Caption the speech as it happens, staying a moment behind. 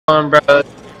Bro, it's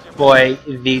your boy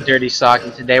the Dirty Sock,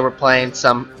 and today we're playing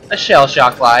some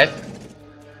ShellShock Live.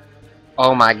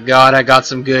 Oh my god, I got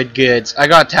some good goods. I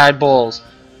got tadpoles,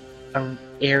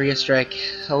 area strike,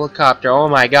 helicopter. Oh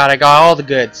my god, I got all the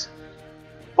goods.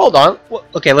 Hold on.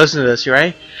 Okay, listen to this. You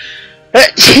ready?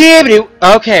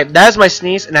 Okay, that's my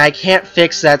sneeze, and I can't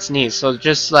fix that sneeze. So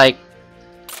just like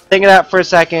think of that for a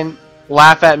second,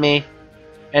 laugh at me,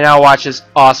 and I'll watch this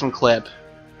awesome clip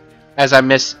as I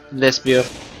miss this view.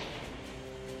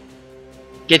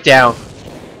 Get down.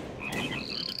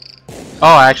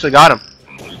 Oh, I actually got him.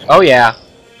 Oh yeah.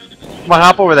 Come on,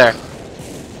 hop over there.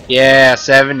 Yeah,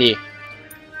 70.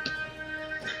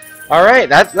 Alright,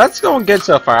 that's going good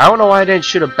so far. I don't know why I didn't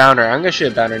shoot a bounder. I'm gonna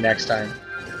shoot a bounder next time.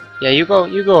 Yeah, you go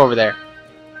over there.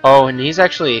 Oh, and he's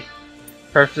actually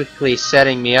perfectly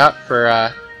setting me up for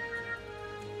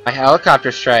my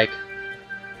helicopter strike.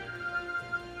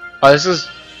 Oh, this is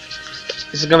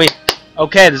gonna be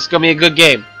okay. This is gonna be a good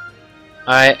game.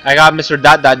 I got Mr.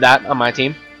 Dot Dot Dot on my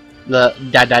team. The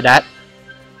Dot Dot Dot.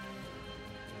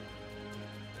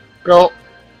 Go,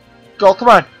 come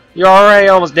on. You're already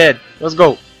almost dead. Let's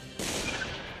go.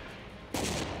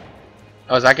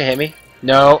 Oh, is that gonna hit me?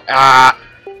 No. Ah.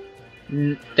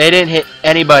 They didn't hit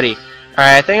anybody.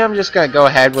 Alright, I think I'm just gonna go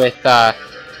ahead with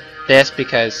this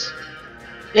because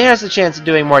it has the chance of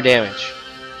doing more damage.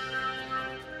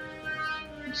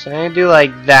 So I'm gonna do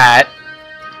like that.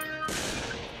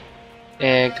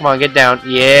 And come on, get down.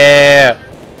 Yeah!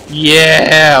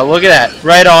 Yeah! Look at that.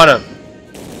 Right on him.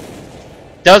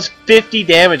 Does 50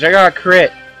 damage. I got a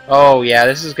crit. Oh yeah,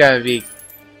 this is gonna be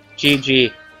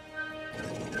GG.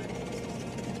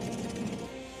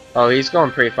 Oh, he's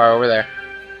going pretty far over there.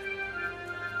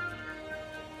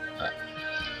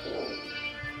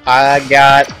 I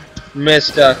got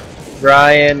Mr.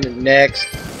 Brian next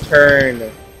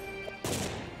turn.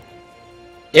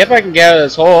 If I can get out of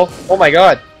this hole. Oh my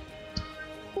god.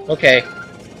 Okay.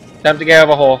 Time to get out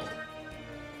of a hole.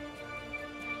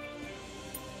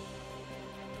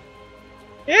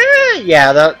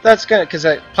 Yeah, that's gonna, because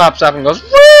it pops up and goes.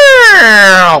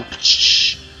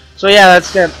 So yeah,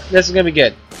 this is gonna be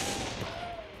good.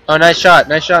 Oh, nice shot,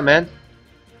 man.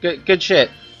 Good shit.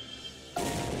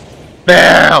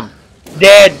 Bam!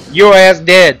 Dead. Your ass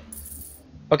dead.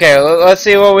 Okay, let's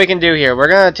see what we can do here. We're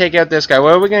gonna take out this guy.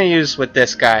 What are we gonna use with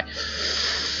this guy?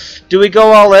 Do we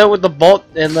go all out with the bolt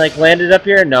and like land it up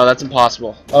here? No, that's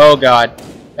impossible. Oh god,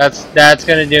 that's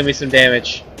gonna do me some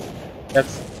damage.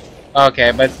 That's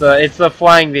okay, but it's the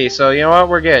flying V. So you know what?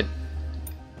 We're good.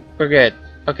 We're good.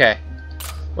 Okay,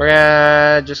 we're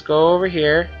gonna just go over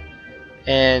here,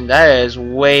 and that is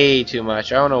way too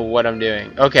much. I don't know what I'm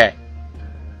doing. Okay,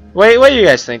 wait, what do you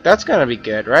guys think? That's gonna be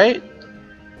good, right?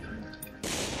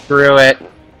 Screw it.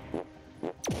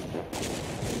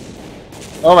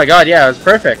 Oh my god, yeah, it was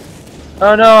perfect.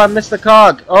 Oh no, I missed the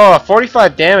cog. Oh,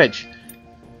 45 damage.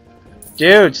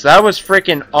 Dudes, that was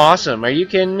freaking awesome. Are you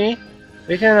kidding me?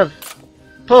 We kind of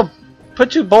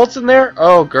put 2 bolts in there?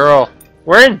 Oh, girl.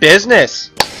 We're in business.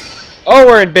 Oh,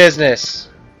 we're in business.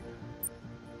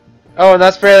 Oh, and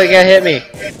that's barely gonna hit me.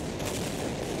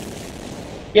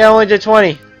 Yeah, I only did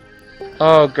 20.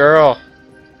 Oh, girl.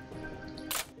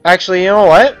 Actually, you know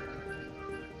what?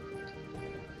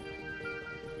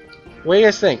 What do you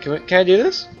guys think? Can I do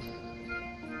this?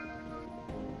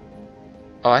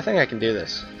 Oh, I think I can do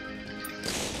this.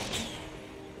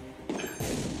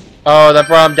 Oh, that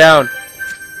brought him down.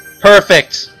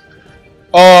 Perfect.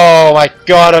 Oh my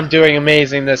god, I'm doing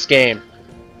amazing this game.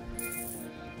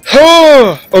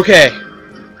 Okay.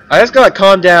 I just gotta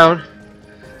calm down.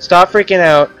 Stop freaking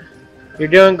out. You're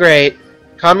doing great.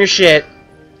 Calm your shit.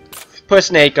 Put a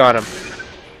snake on him.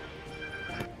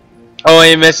 Oh,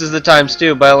 he misses the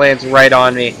 ×2, but it lands right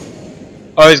on me.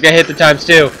 Oh, he's gonna hit the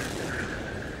 ×2.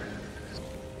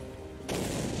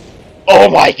 Oh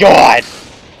my god!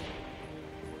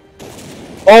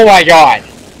 Oh my god!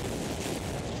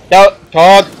 Dog!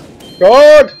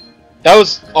 That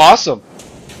was awesome.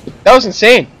 That was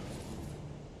insane.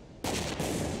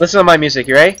 Listen to my music,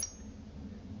 you ready?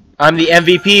 I'm the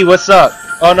MVP, what's up?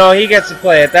 Oh no, he gets to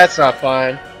play it, that's not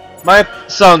fun. My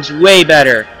song's way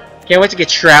better. Can't wait to get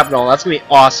shrapnel, that's gonna be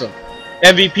awesome.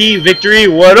 MVP, victory,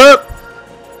 what up?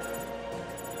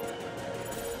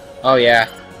 Oh yeah.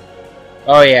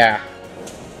 Oh yeah.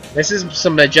 This is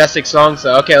some majestic songs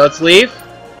though. Okay, let's leave.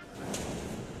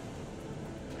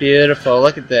 Beautiful,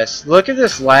 look at this. Look at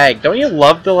this lag. Don't you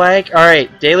love the lag?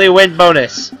 Alright, daily win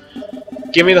bonus.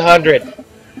 Give me the 100.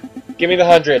 Give me the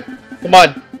 100. Come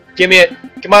on. Give me it.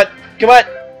 Come on. Come on.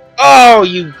 Oh,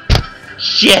 you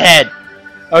shithead.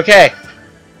 Okay.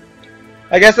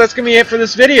 I guess that's going to be it for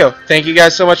this video. Thank you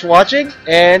guys so much for watching,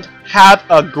 and have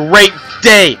a great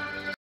day!